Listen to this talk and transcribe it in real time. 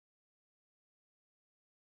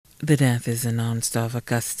The death is announced of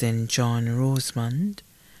Augustin John Rosemond,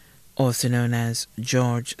 also known as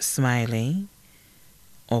George Smiley,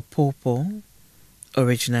 or Popo,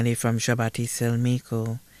 originally from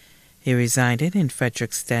Jabatis-Miko. He resided in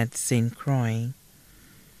Frederiksted, St. Croix.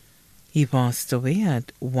 He passed away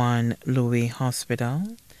at 1 Louis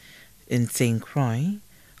Hospital in St. Croix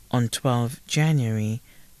on 12 January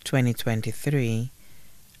 2023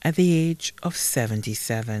 at the age of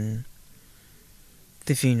 77.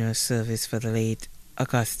 The funeral service for the late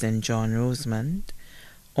Augustin John Rosemond,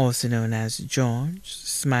 also known as George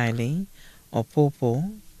Smiley or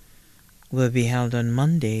Popo, will be held on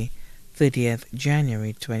Monday, 30th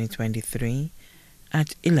January 2023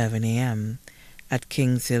 at 11 a.m. at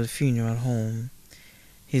Kings Hill Funeral Home.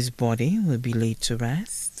 His body will be laid to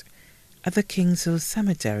rest at the Kings Hill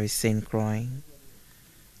Cemetery, St. Croix.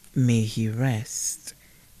 May he rest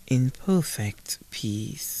in perfect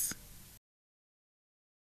peace.